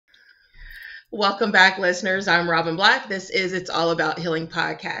Welcome back, listeners. I'm Robin Black. This is It's All About Healing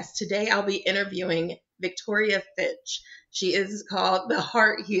podcast. Today, I'll be interviewing Victoria Finch. She is called the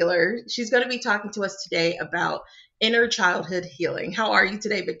Heart Healer. She's going to be talking to us today about inner childhood healing. How are you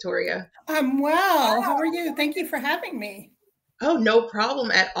today, Victoria? I'm well. How are you? Thank you for having me. Oh, no problem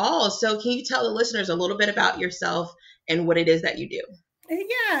at all. So, can you tell the listeners a little bit about yourself and what it is that you do?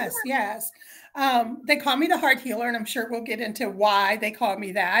 Yes. They call me the heart healer, and I'm sure we'll get into why they call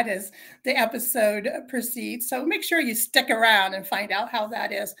me that as the episode proceeds. So make sure you stick around and find out how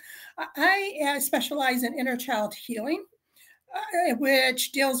that is. I specialize in inner child healing,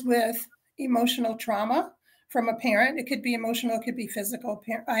 which deals with emotional trauma from a parent. It could be emotional, it could be physical.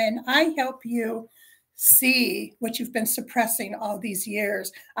 And I help you see what you've been suppressing all these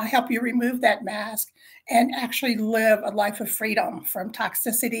years. I help you remove that mask and actually live a life of freedom from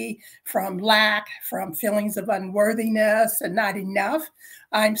toxicity, from lack, from feelings of unworthiness and not enough.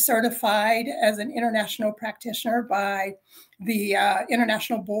 I'm certified as an international practitioner by the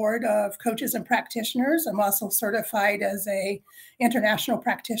International Board of Coaches and Practitioners. I'm also certified as a international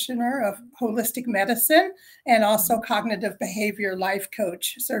practitioner of holistic medicine and also cognitive behavior life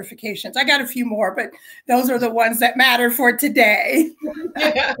coach certifications. I got a few more, but those are the ones that matter for today.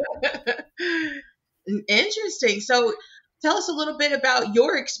 Interesting. So, tell us a little bit about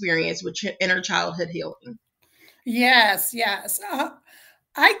your experience with inner childhood healing. Yes.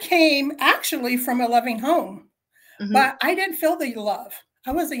 I came actually from a loving home, but I didn't feel the love.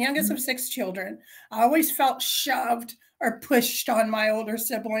 I was the youngest of 6 children. I always felt shoved or pushed on my older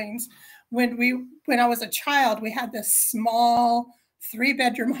siblings. When I was a child, we had this small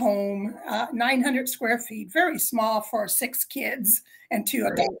 3-bedroom home, 900 square feet, very small for 6 kids and 2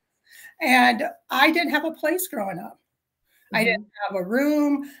 adults. And I didn't have a place growing up. I didn't have a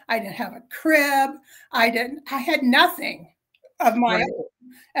room. I didn't have a crib. I had nothing of my own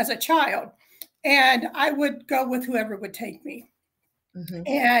as a child. And I would go with whoever would take me.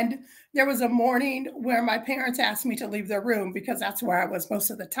 And there was a morning where my parents asked me to leave their room because that's where I was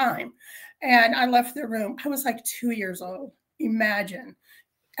most of the time. And I left the room. I was like 2 years old. Imagine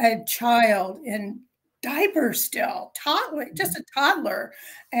a child in diapers still, toddler, just a toddler.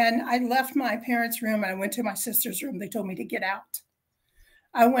 And I left my parents' room and I went to my sister's room. They told me to get out.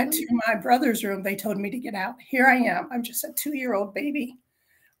 I went to my brother's room. They told me to get out. Here I am. I'm just a 2-year-old baby.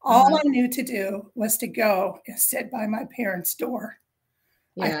 All I knew to do was to go and sit by my parents' door.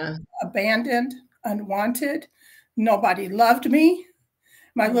 I felt abandoned, unwanted. Nobody loved me.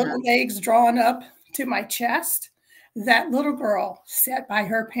 My little legs drawn up to my chest. That little girl sat by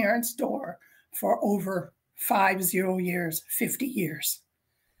her parents' door for over 50 years, 50 years.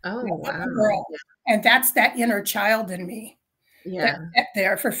 Oh, wow. Girl. And that's that inner child in me. Yeah. That sat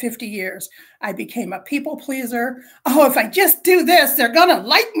there for 50 years. I became a people pleaser. Oh, if I just do this, they're going to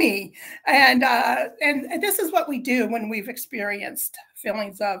like me. And this is what we do when we've experienced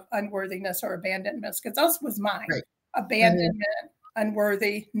feelings of unworthiness or abandonment, because that was mine. Abandonment,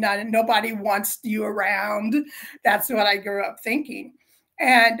 unworthy, nobody wants you around. That's what I grew up thinking.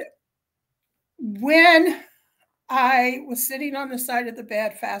 And when I was sitting on the side of the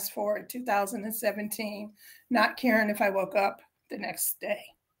bed, fast forward 2017, not caring if I woke up the next day.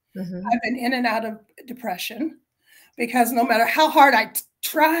 I've been in and out of depression because no matter how hard I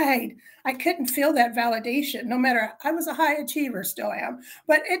tried, I couldn't feel that validation. No matter, I was a high achiever, still am,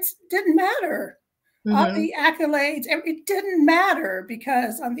 but it didn't matter. All the accolades, it didn't matter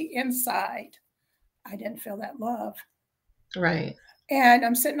because on the inside, I didn't feel that love. Right. And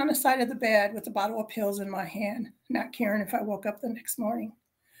I'm sitting on the side of the bed with a bottle of pills in my hand, not caring if I woke up the next morning.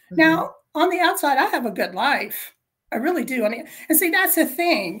 Now, on the outside, I have a good life. I really do. And see, that's the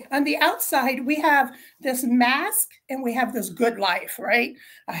thing. On the outside, we have this mask and we have this good life, right?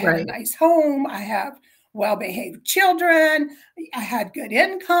 I have a nice home. I have well-behaved children. I had good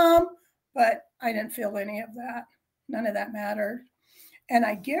income, but I didn't feel any of that. None of that mattered. And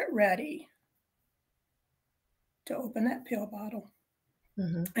I get ready to open that pill bottle.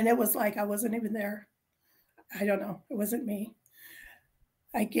 And it was like I wasn't even there. I don't know. It wasn't me.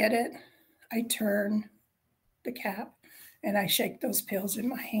 I get it. I turn the cap and I shake those pills in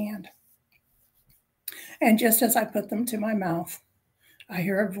my hand. And just as I put them to my mouth, I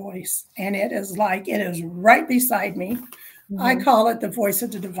hear a voice, and it is right beside me. I call it the voice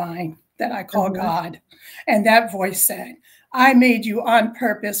of the divine that I call God. And that voice said, I made you on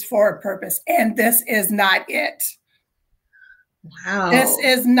purpose for a purpose, and this is not it. Wow. This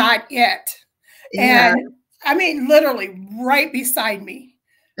is not it. Yeah. And I mean, literally right beside me.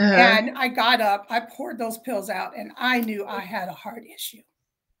 And I got up, I poured those pills out, and I knew I had a heart issue.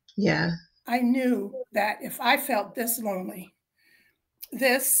 Yeah. I knew that if I felt this lonely,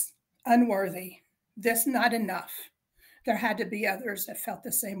 this unworthy, this not enough. There had to be others that felt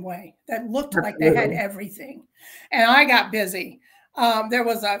the same way, that looked like they had everything. And I got busy.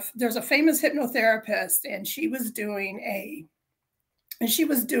 There's a famous hypnotherapist, and she was doing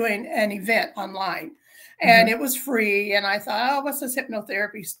an event online, and it was free. And I thought, oh, what's this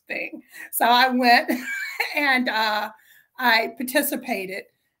hypnotherapy thing? So I went and I participated.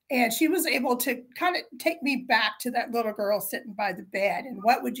 And she was able to kind of take me back to that little girl sitting by the bed. And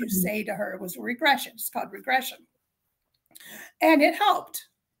what would you say to her? It was regression. It's called regression. And it helped.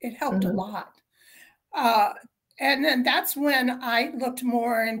 It helped a lot. And then that's when I looked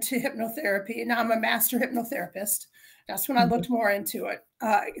more into hypnotherapy. Now I'm a master hypnotherapist. That's when I looked more into it.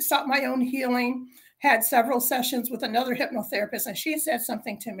 Sought my own healing, had several sessions with another hypnotherapist. And she said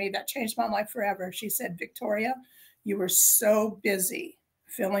something to me that changed my life forever. She said, Victoria, you were so busy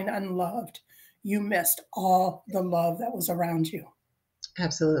feeling unloved. You missed all the love that was around you.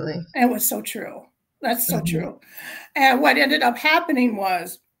 Absolutely. And it was so true. That's so true. And what ended up happening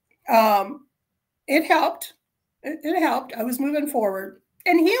was it helped. It helped. I was moving forward.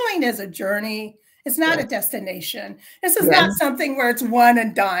 And healing is a journey. It's not a destination. This is not something where it's one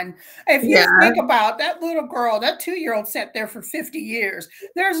and done. If you think about that little girl, that 2-year-old sat there for 50 years.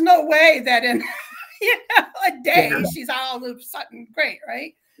 There's no way that in a day she's all of a sudden great,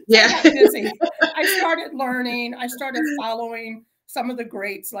 right? Yeah. So I got busy. I started learning. I started following some of the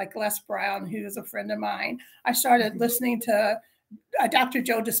greats like Les Brown, who is a friend of mine. I started listening to Dr.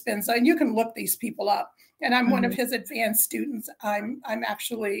 Joe Dispenza, and you can look these people up. And I'm one of his advanced students. I'm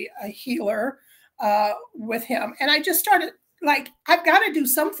actually a healer with him. And I just started like, I've got to do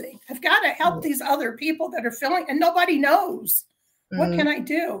something. I've got to help these other people that are feeling, and nobody knows. What can I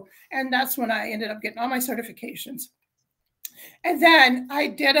do? And that's when I ended up getting all my certifications. And then I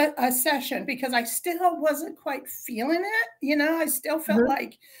did a session because I still wasn't quite feeling it. I still felt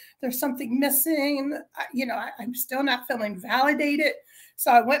like there's something missing. I'm still not feeling validated.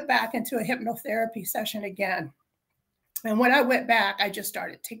 So I went back into a hypnotherapy session again. And when I went back, I just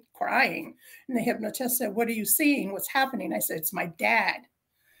started crying. And the hypnotist said, what are you seeing? What's happening? I said, it's my dad.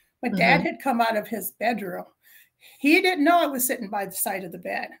 My dad had come out of his bedroom. He didn't know I was sitting by the side of the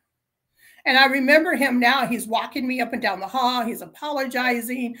bed. And I remember him now. He's walking me up and down the hall. He's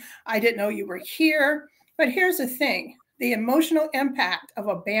apologizing. I didn't know you were here. But here's the thing. The emotional impact of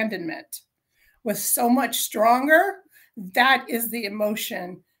abandonment was so much stronger. That is the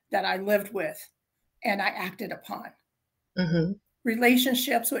emotion that I lived with and I acted upon.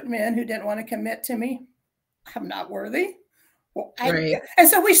 Relationships with men who didn't want to commit to me. I'm not worthy. Well, and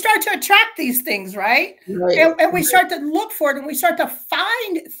so we start to attract these things, right? And we start to look for it, and we start to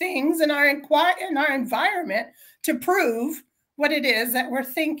find things in our environment to prove what it is that we're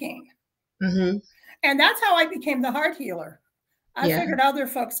thinking. And that's how I became the heart healer. I figured other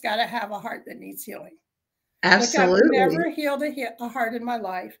folks got to have a heart that needs healing. Absolutely. Which I've never healed a heart in my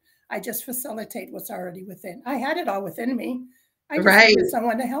life. I just facilitate what's already within. I had it all within me. I just needed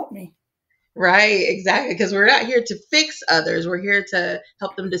someone to help me. Right, exactly. Because we're not here to fix others. We're here to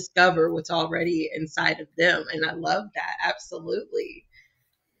help them discover what's already inside of them. And I love that. Absolutely.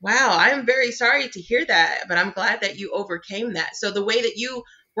 Wow. I'm very sorry to hear that, but I'm glad that you overcame that. So the way that you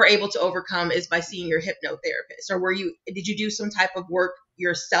were able to overcome is by seeing your hypnotherapist, or did you do some type of work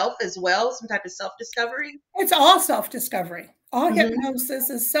yourself as well? Some type of self-discovery? It's all self-discovery. All hypnosis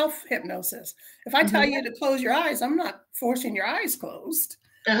is self-hypnosis. If I tell you to close your eyes, I'm not forcing your eyes closed.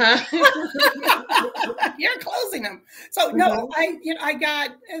 You're closing them. So no, I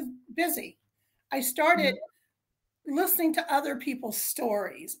got busy. I started listening to other people's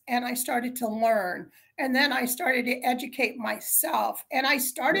stories, and I started to learn, and then I started to educate myself, and I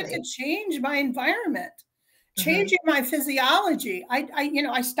started to change my environment, changing my physiology.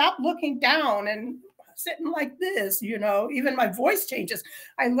 I stopped looking down and sitting like this, even my voice changes.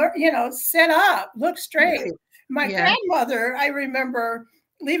 I learned, sit up, look straight. My grandmother, I remember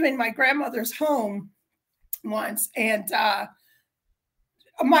leaving my grandmother's home once, and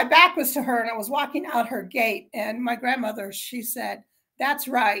my back was to her, and I was walking out her gate, and my grandmother, she said, that's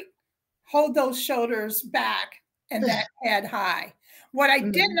right. Hold those shoulders back and that head high. What I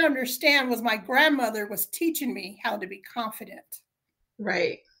didn't understand was my grandmother was teaching me how to be confident.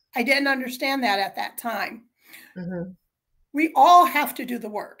 Right. I didn't understand that at that time. We all have to do the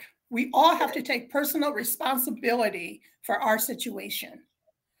work. We all have to take personal responsibility for our situation.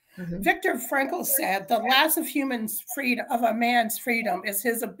 Viktor Frankl said, the last of a man's freedom is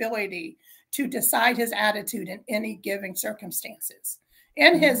his ability to decide his attitude in any given circumstances.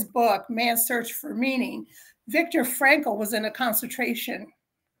 In his book, Man's Search for Meaning, Viktor Frankl was in a concentration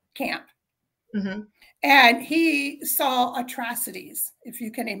camp. And he saw atrocities, if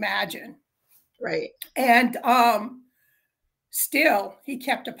you can imagine. Right. And still, he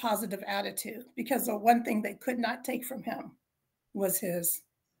kept a positive attitude, because the one thing they could not take from him was his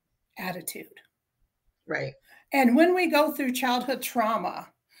attitude. Right. And when we go through childhood trauma,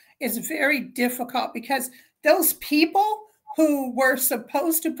 it's very difficult, because those people who were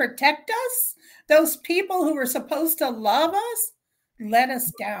supposed to protect us, those people who were supposed to love us, let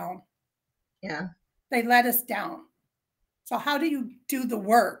us down. Yeah. They let us down. So how do you do the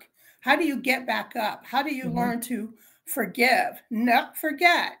work? How do you get back up? How do you learn to forgive, not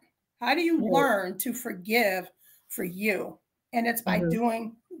forget? How do you Right. learn to forgive for you? And it's by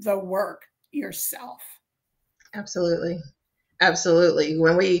doing the work yourself. Absolutely. Absolutely.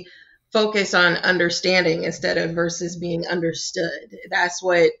 When we focus on understanding instead of versus being understood, that's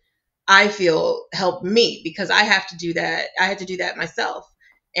what I feel helped me, because I have to do that. I had to do that myself.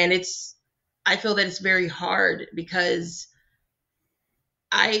 And I feel that it's very hard, because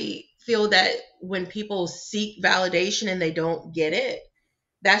I feel that when people seek validation and they don't get it,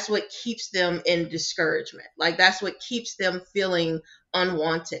 that's what keeps them in discouragement. Like, that's what keeps them feeling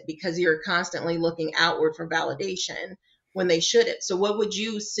unwanted, because you're constantly looking outward for validation when they shouldn't. So what would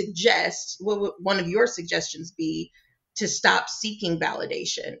you suggest? What would one of your suggestions be to stop seeking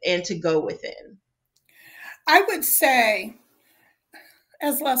validation and to go within? I would say,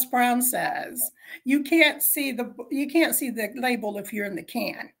 as Les Brown says, you can't see the label if you're in the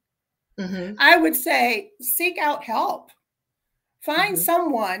can. Mm-hmm. I would say seek out help. Find Mm-hmm.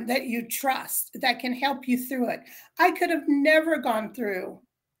 someone that you trust that can help you through it. I could have never gone through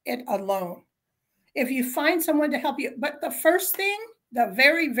it alone. If you find someone to help you, but the first thing, the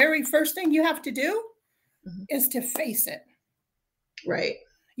very, very first thing you have to do Mm-hmm. is to face it. Right.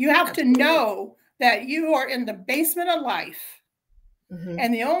 You have to Absolutely. know that you are in the basement of life. Mm-hmm.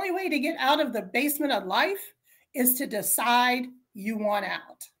 And the only way to get out of the basement of life is to decide you want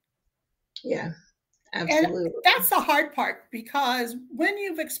out. Yeah. And Absolutely. that's the hard part, because when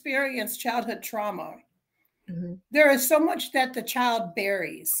you've experienced childhood trauma, Mm-hmm. there is so much that the child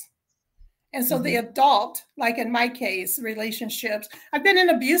buries. And so the Mm-hmm. adult, like in my case, relationships, I've been in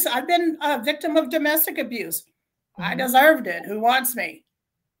abuse. I've been a victim of domestic abuse. I Mm-hmm. deserved it. Who wants me?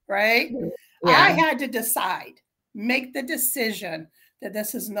 Right? I Yeah. had to decide, make the decision that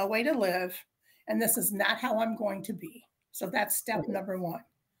this is no way to live, and this is not how I'm going to be. So that's step number one,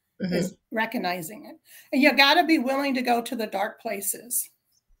 Mm-hmm. is recognizing it. And you got to be willing to go to the dark places.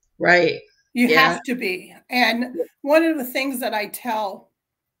 Right. You Yeah. have to be. And one of the things that I tell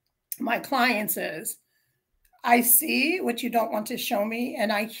my clients is, I see what you don't want to show me,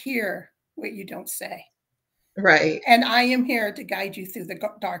 and I hear what you don't say. Right. And I am here to guide you through the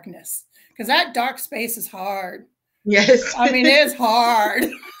darkness, because that dark space is hard. Yes. I mean, it's hard.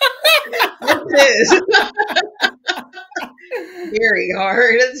 Yes, it is. Very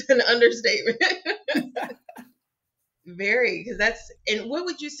hard. It's an understatement. Very, because and what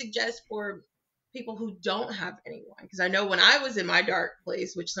would you suggest for people who don't have anyone? Because I know when I was in my dark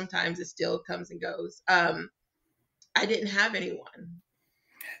place, which sometimes it still comes and goes, I didn't have anyone.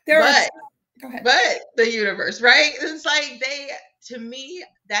 There are, But go ahead. the universe, right? It's like to me,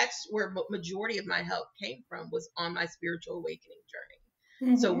 that's where majority of my help came from, was on my spiritual awakening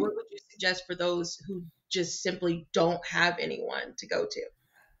journey. So what would you suggest for those who just simply don't have anyone to go to?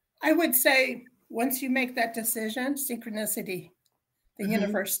 I would say, once you make that decision, synchronicity, the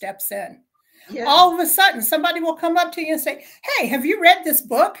universe steps in. Yeah. All of a sudden, somebody will come up to you and say, hey, have you read this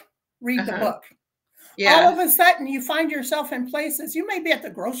book? Read the book. Yeah. All of a sudden, you find yourself in places. You may be at the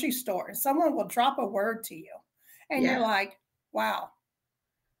grocery store and someone will drop a word to you. And you're like, wow.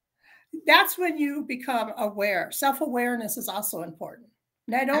 That's when you become aware. Self-awareness is also important.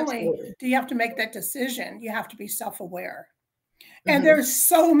 Not only do you have to make that decision, you have to be self-aware. And there's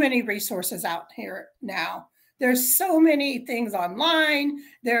so many resources out here now. There's so many things online.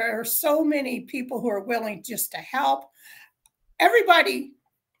 There are so many people who are willing just to help. Everybody,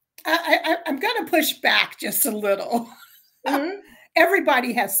 I'm going to push back just a little.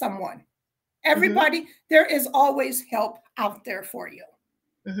 Everybody has someone. Everybody, there is always help out there for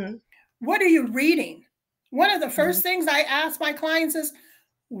you. What are you reading? One of the first things I ask my clients is,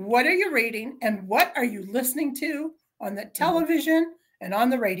 what are you reading and what are you listening to on the television and on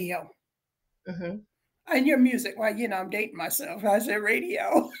the radio? And your music. Well, I'm dating myself. I say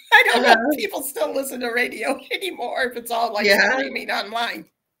radio. I don't know if people still listen to radio anymore, if it's all like streaming online.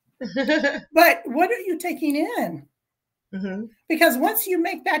 But what are you taking in? Because once you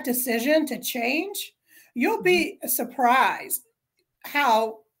make that decision to change, you'll be surprised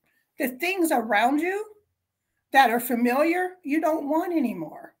how the things around you that are familiar, you don't want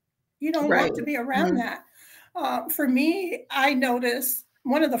anymore. You don't Right. want to be around that. For me, I notice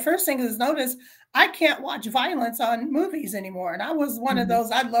one of the first things is notice I can't watch violence on movies anymore. And I was one of Mhm.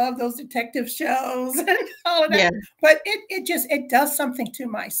 those, I love those detective shows and all of that. Yeah. But it does something to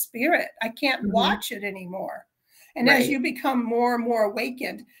my spirit. I can't Mhm. watch it anymore. And as Right. you become more and more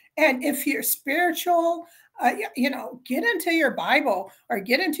awakened, and if you're spiritual, get into your Bible or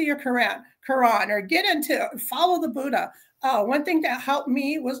get into your Quran or get into follow the Buddha. One thing that helped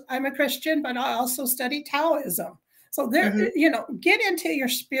me was I'm a Christian, but I also study Taoism. So there, Mhm. get into your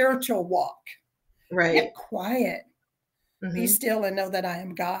spiritual walk. Right. Get quiet. Be Mhm. still and know that I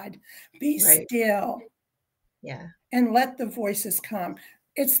am God. Be Right. still Yeah. and let the voices come.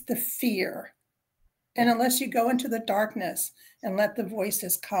 It's the fear. And Yeah. unless you go into the darkness and let the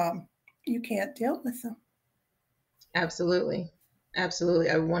voices come, you can't deal with them. Absolutely. Absolutely.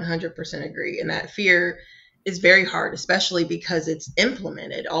 I 100% agree. And that fear is very hard, especially because it's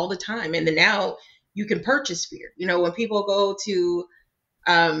implemented all the time. And then now you can purchase fear. When people go to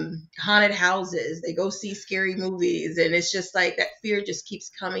haunted houses, they go see scary movies, and it's just like that fear just keeps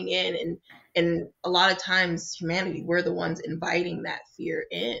coming in. And a lot of times, humanity, we're the ones inviting that fear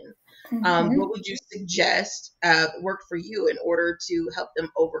in. What Mhm. would you suggest worked for you in order to help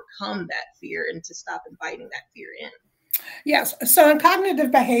them overcome that fear and to stop inviting that fear in? Yes. So in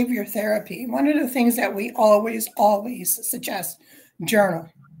cognitive behavior therapy, one of the things that we always suggest, journal,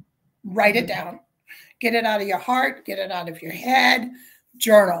 write it Mhm. down, get it out of your heart, get it out of your head,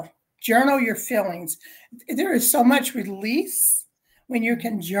 journal your feelings. There is so much release when you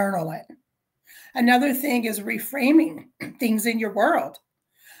can journal it. Another thing is reframing things in your world.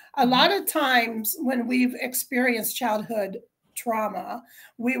 A Mhm. lot of times when we've experienced childhood trauma,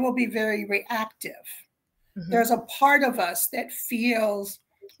 we will be very reactive. Mhm. There's a part of us that feels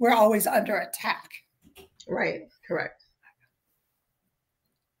we're always under attack. Right. Correct.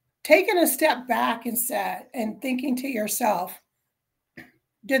 Taking a step back and thinking to yourself,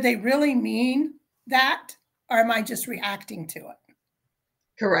 did they really mean that? Or am I just reacting to it?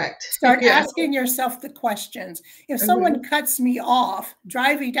 Correct. Start Yeah. asking yourself the questions. If someone Mhm. cuts me off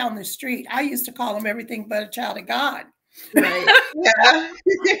driving down the street, I used to call them everything but a child of God. Right. Yeah.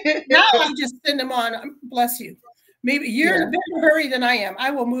 Now I just send them on, bless you. Maybe you're in a Yeah. bigger hurry than I am. I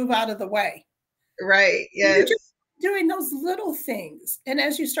will move out of the way. Right. You're just Yes. doing those little things. And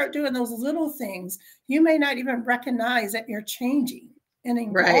as you start doing those little things, you may not even recognize that you're changing and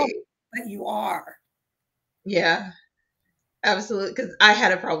evolving, Right. but you are. Yeah. Absolutely, because I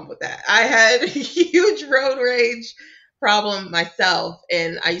had a problem with that. I had a huge road rage problem myself,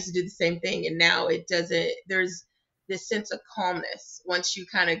 and I used to do the same thing. And now it doesn't. There's this sense of calmness once you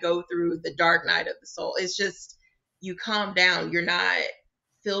kind of go through the dark night of the soul. It's just you calm down. You're not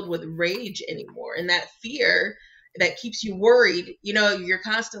filled with rage anymore, and that fear that keeps you worried. You're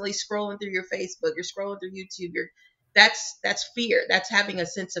constantly scrolling through your Facebook. You're scrolling through YouTube. That's fear. That's having a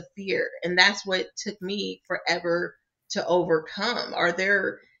sense of fear, and that's what took me forever to overcome. Are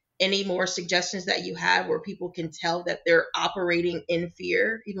there any more suggestions that you have where people can tell that they're operating in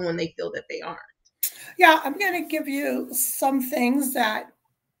fear even when they feel that they aren't? Yeah, I'm going to give you some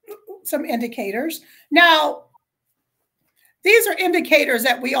indicators. Now, these are indicators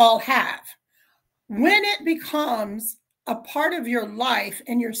that we all have. When it becomes a part of your life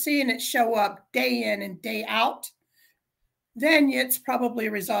and you're seeing it show up day in and day out, then it's probably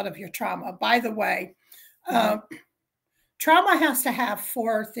a result of your trauma. By the way, Mm-hmm. uh, trauma has to have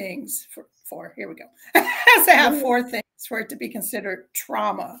four things. Here we go. It has to have four things for it to be considered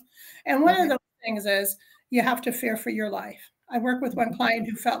trauma. And one of Okay. those things is you have to fear for your life. I work with one client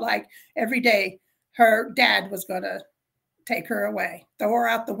who felt like every day her dad was going to take her away, throw her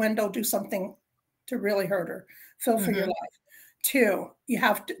out the window, do something to really hurt her. Feel for your Mm-hmm. life. Two,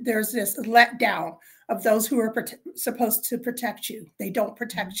 there's this letdown of those who are supposed to protect you. They don't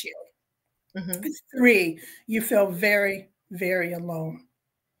protect you. Mm-hmm. Three, you feel very, very alone.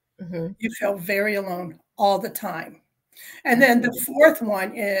 Mm-hmm. You feel very alone all the time. And then the Absolutely. fourth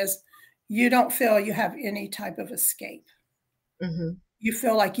one is you don't feel you have any type of escape. Mm-hmm. You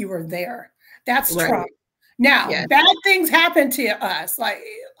feel like you were there. That's trauma. Right. Now, Yeah. bad things happen to us, like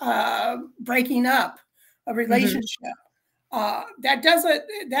breaking up a Mm-hmm. relationship.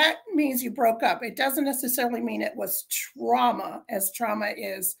 That means you broke up. It doesn't necessarily mean it was trauma, as trauma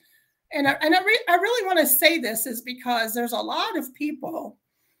is. I really want to say this is because there's a lot of people,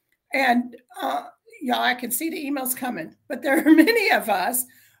 and I can see the emails coming, but there are many of us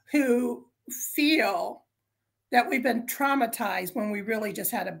who feel that we've been traumatized when we really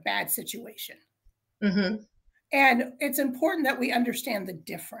just had a bad situation. Mm-hmm. And it's important that we understand the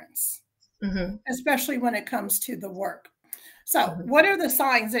difference, Mm-hmm. especially when it comes to the work. So what are the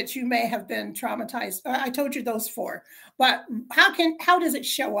signs that you may have been traumatized? I told you those 4, but how does it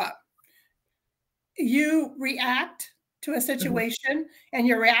show up? You react to a situation and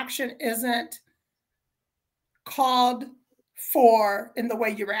your reaction isn't called for in the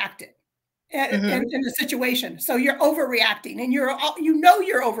way you reacted in the situation. So you're overreacting, and you're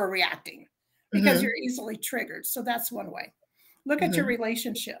overreacting because you're easily triggered. So that's one way. Look at your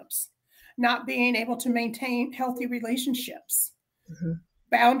relationships, not being able to maintain healthy relationships.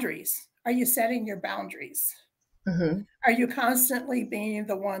 Boundaries. Are you setting your boundaries? Are you constantly being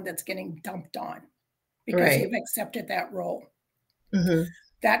the one that's getting dumped on because you've accepted that role?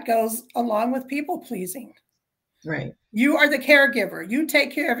 That goes along with people pleasing. Right. You are the caregiver. You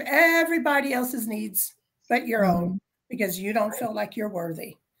take care of everybody else's needs but your own because you don't feel like you're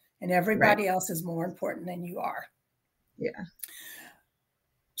worthy, and everybody else is more important than you are. Yeah.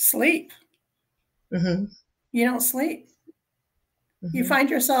 Sleep. You don't sleep. You find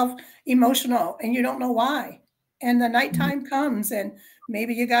yourself emotional and you don't know why. And the nighttime comes and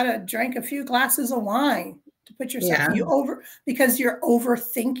maybe you got to drink a few glasses of wine to put yourself because you're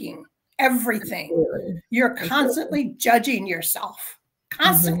overthinking everything. Absolutely. You're constantly judging yourself,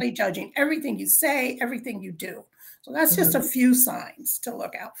 constantly judging everything you say, everything you do. So that's just a few signs to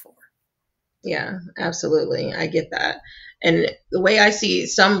look out for. Yeah, absolutely. I get that. And the way I see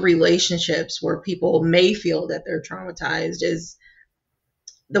some relationships where people may feel that they're traumatized is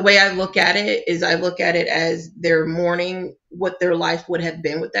the way I look at it as they're mourning what their life would have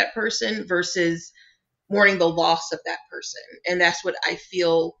been with that person versus mourning the loss of that person. And that's what I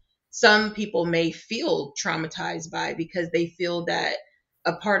feel some people may feel traumatized by, because they feel that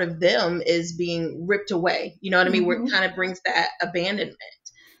a part of them is being ripped away. You know what I mean? Where it kind of brings that abandonment.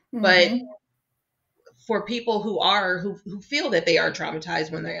 But for people who feel that they are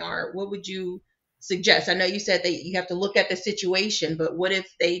traumatized when they are, what would you suggest? I know you said that you have to look at the situation, but what if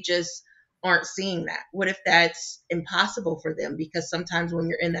they just aren't seeing that? What if that's impossible for them? Because sometimes when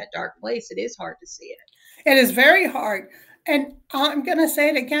you're in that dark place, it is hard to see it. It is very hard. And I'm going to say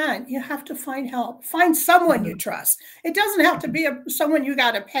it again. You have to find help. Find someone you trust. It doesn't have to be someone you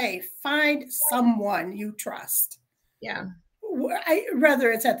got to pay. Find someone you trust. Yeah.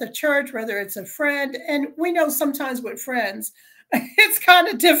 Whether it's at the church, whether it's a friend. And we know sometimes with friends, it's kind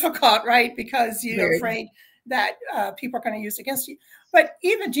of difficult, right? Because you're afraid that people are going to use it against you. But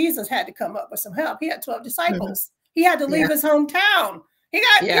even Jesus had to come up with some help. He had 12 disciples. He had to leave his hometown.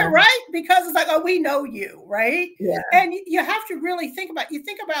 You're right, because it's like, oh, we know you, right? Yeah. And you have to really think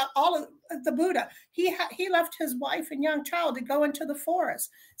about all of the Buddha. He left his wife and young child to go into the forest.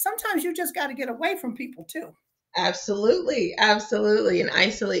 Sometimes you just got to get away from people too. Absolutely. Absolutely. And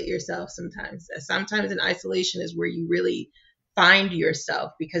isolate yourself sometimes. Sometimes in isolation is where you really find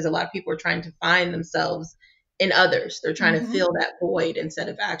yourself, because a lot of people are trying to find themselves in others. They're trying to fill that void instead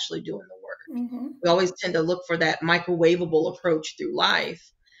of actually doing the work. We always tend to look for that microwavable approach through life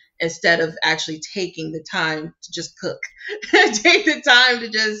instead of actually taking the time to just cook. Take the time to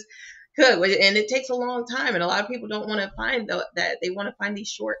just cook. And it takes a long time. And a lot of people don't want to find that. They want to find these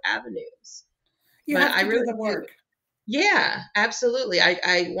short avenues. You have to do the work. Yeah, absolutely.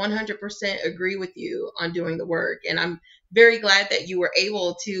 I 100% agree with you on doing the work. And I'm very glad that you were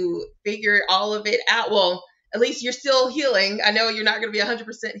able to figure all of it out. Well, at least you're still healing. I know you're not going to be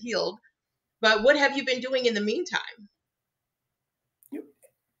 100% healed. But what have you been doing in the meantime?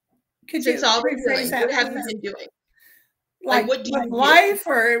 Since all the healing, what have you been doing? Like what do you do? Life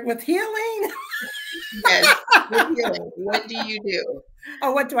or with healing? Yes, with healing. What do you do?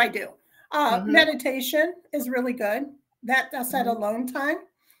 Oh, what do I do? Meditation is really good. That's that alone time.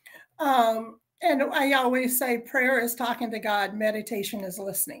 And I always say prayer is talking to God. Meditation is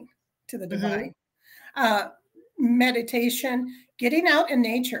listening to the divine. Meditation, getting out in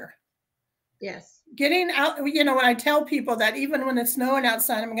nature. Yes. Getting out, when I tell people that even when it's snowing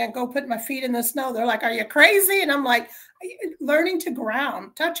outside, I'm going to go put my feet in the snow. They're like, are you crazy? And I'm like, learning to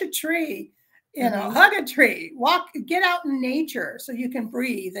ground, touch a tree, hug a tree, walk, get out in nature so you can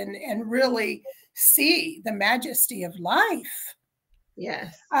breathe and really see the majesty of life.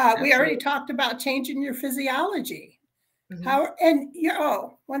 Yes. We already talked about changing your physiology.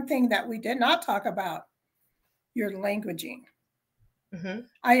 One thing that we did not talk about, your languaging.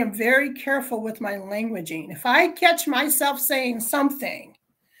 I am very careful with my languaging. If I catch myself saying something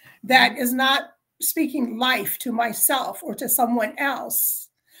that is not speaking life to myself or to someone else,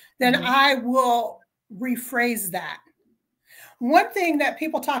 then I will rephrase that. One thing that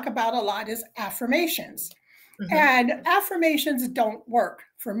people talk about a lot is affirmations. And affirmations don't work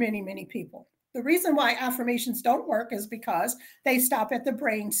for many, many people. The reason why affirmations don't work is because they stop at the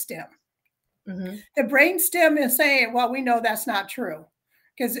brain stem. The brainstem is saying, well, we know that's not true.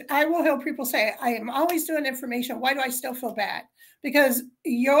 Because I will help people say, I am always doing information. Why do I still feel bad? Because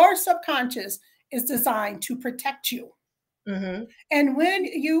your subconscious is designed to protect you. And when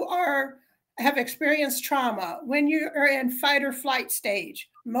you have experienced trauma, when you are in fight or flight stage,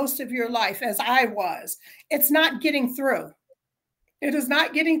 most of your life, as I was, it's not getting through. It is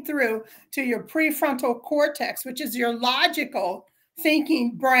not getting through to your prefrontal cortex, which is your logical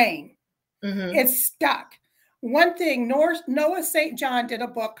thinking brain. It's stuck. One thing, Noah St. John did a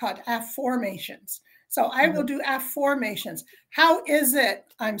book called Affirmations. So I will do affirmations. How is it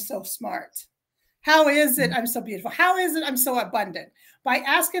I'm so smart? How is it I'm so beautiful? How is it I'm so abundant? By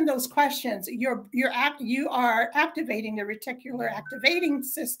asking those questions, you are activating the reticular activating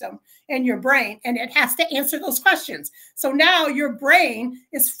system in your brain, and it has to answer those questions. So now your brain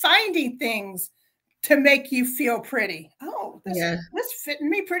is finding things to make you feel pretty. Oh, this fitting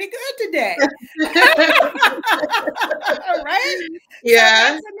me pretty good today. Right? Yeah.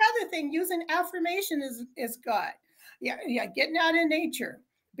 So that's another thing. Using affirmation is good. Yeah, getting out in nature,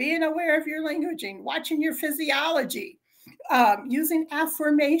 being aware of your languaging, watching your physiology. Using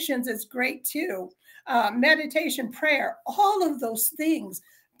affirmations is great too. Meditation, prayer, all of those things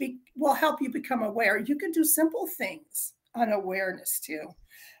will help you become aware. You can do simple things on awareness too.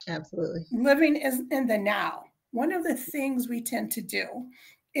 Absolutely. Living is in the now. One of the things we tend to do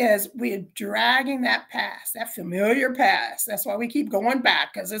is we're dragging that past, that familiar past. That's why we keep going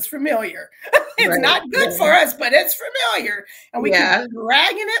back, because it's familiar. It's not good for us, but it's familiar. And we keep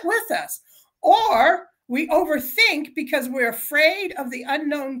dragging it with us. Or we overthink because we're afraid of the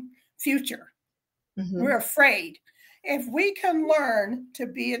unknown future. We're afraid. If we can learn to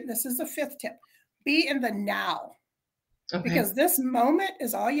be, this is the fifth tip, be in the now. Because this moment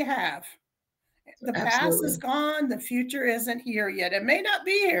is all you have. The past is gone. The future isn't here yet. It may not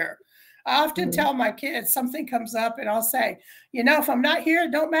be here. I often tell my kids, something comes up and I'll say, if I'm not here,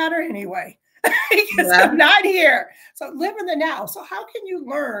 it don't matter anyway. Because I'm not here. So live in the now. So how can you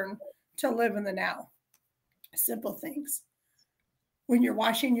learn to live in the now? Simple things. When you're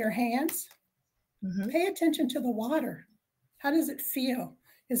washing your hands, pay attention to the water. How does it feel?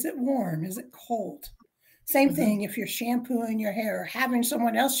 Is it warm? Is it cold? Same thing if you're shampooing your hair or having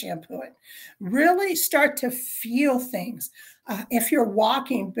someone else shampoo it. Really start to feel things. If you're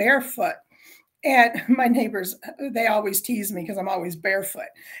walking barefoot, and my neighbors, they always tease me because I'm always barefoot.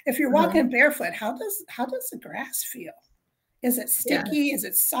 If you're walking barefoot, how does the grass feel? Is it sticky? Is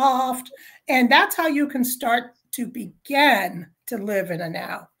it soft? And that's how you can start to begin to live in a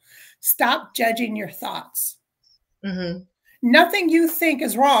now. Stop judging your thoughts. Nothing you think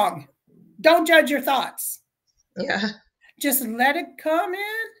is wrong. Don't judge your thoughts. Just let it come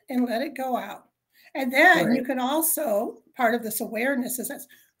in and let it go out. And then you can also, part of this awareness is this,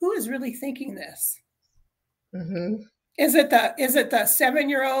 who is really thinking this? Is it the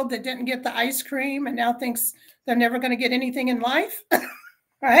 7-year-old that didn't get the ice cream and now thinks they're never going to get anything in life?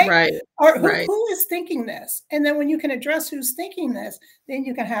 Right? Or who is thinking this? And then when you can address who's thinking this, then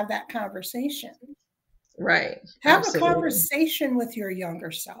you can have that conversation. Have a conversation with your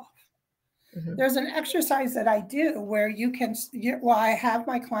younger self. There's an exercise that I do where I have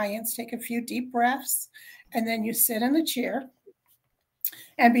my clients take a few deep breaths, and then you sit in the chair,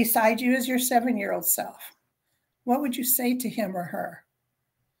 and beside you is your 7-year-old self. What would you say to him or her?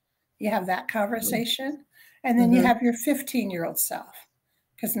 You have that conversation, and then you have your 15-year-old self,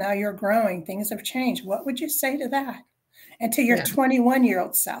 because now you're growing, things have changed. What would you say to that? And to your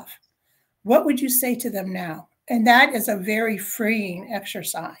 21-year-old self, what would you say to them now? And that is a very freeing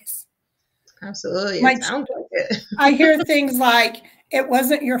exercise. Absolutely. It sounds like it. I hear things like, it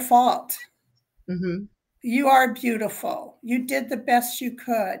wasn't your fault. You are beautiful. You did the best you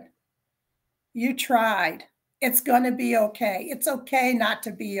could. You tried. It's going to be okay. It's okay not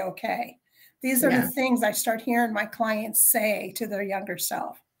to be okay. These are the things I start hearing my clients say to their younger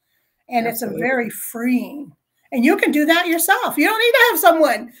self. And it's a very freeing. And you can do that yourself. You don't need to have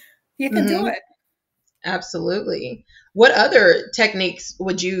someone. You can do it. Absolutely. What other techniques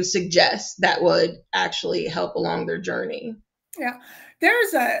would you suggest that would actually help along their journey?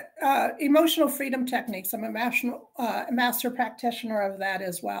 There's emotional freedom techniques. I'm a master practitioner of that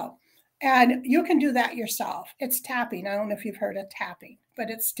as well. And you can do that yourself. It's tapping. I don't know if you've heard of tapping,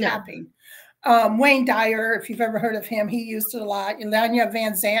 but it's tapping. Wayne Dyer, if you've ever heard of him, he used it a lot. Elanya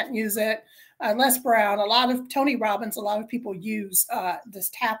Van Zant use it. Les Brown, Tony Robbins, a lot of people use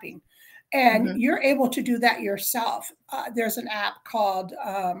this tapping. And you're able to do that yourself. There's an app called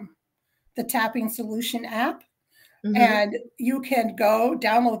the Tapping Solution app. And you can go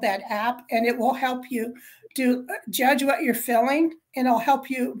download that app, and it will help you judge what you're feeling, and it'll help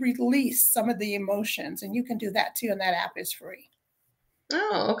you release some of the emotions. And you can do that too. And that app is free.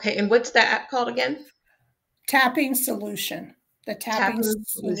 Oh, okay. And what's that app called again? Tapping Solution. The Tapping Tapping Solution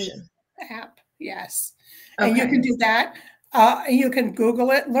Solution. app. Yes. And you Okay. can do that. You can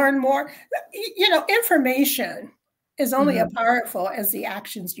Google it, learn more. Information is only as powerful as the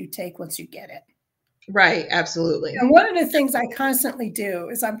actions you take once you get it. Right. Absolutely. And one of the things I constantly do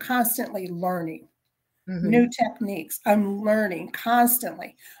is I'm constantly learning new techniques. I'm learning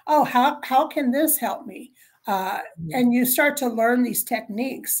constantly. Oh, how can this help me? And you start to learn these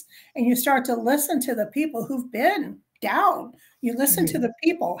techniques, and you start to listen to the people who've been down. You listen to the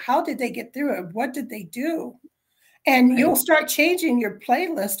people. How did they get through it? What did they do? And you'll start changing your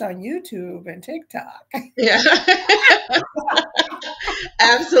playlist on YouTube and TikTok. Yeah.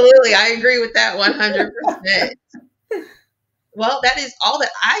 Absolutely. I agree with that 100%. Well, that is all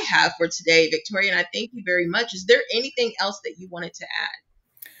that I have for today, Victoria, and I thank you very much. Is there anything else that you wanted to add?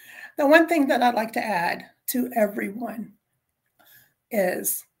 The one thing that I'd like to add to everyone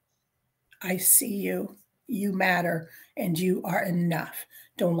is I see you, you matter, and you are enough.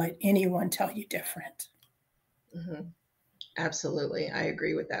 Don't let anyone tell you different. Absolutely. I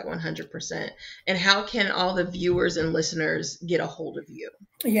agree with that 100%. And how can all the viewers and listeners get a hold of you?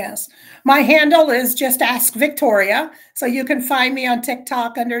 Yes. My handle is Just Ask Victoria. So you can find me on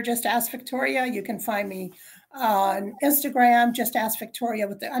TikTok under Just Ask Victoria. You can find me on Instagram, Just Ask Victoria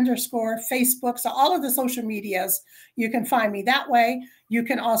with the _, Facebook. So all of the social medias, you can find me that way. You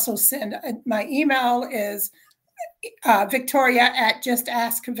can also send, my email is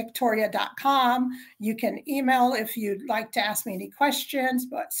Victoria@justaskvictoria.com. You can email if you'd like to ask me any questions,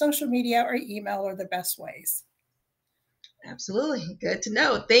 but social media or email are the best ways. Absolutely. Good to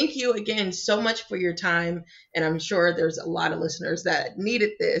know. Thank you again so much for your time. And I'm sure there's a lot of listeners that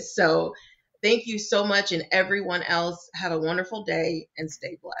needed this. So thank you so much. And everyone else, have a wonderful day and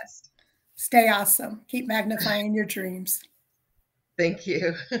stay blessed. Stay awesome. Keep magnifying your dreams. Thank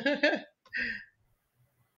you.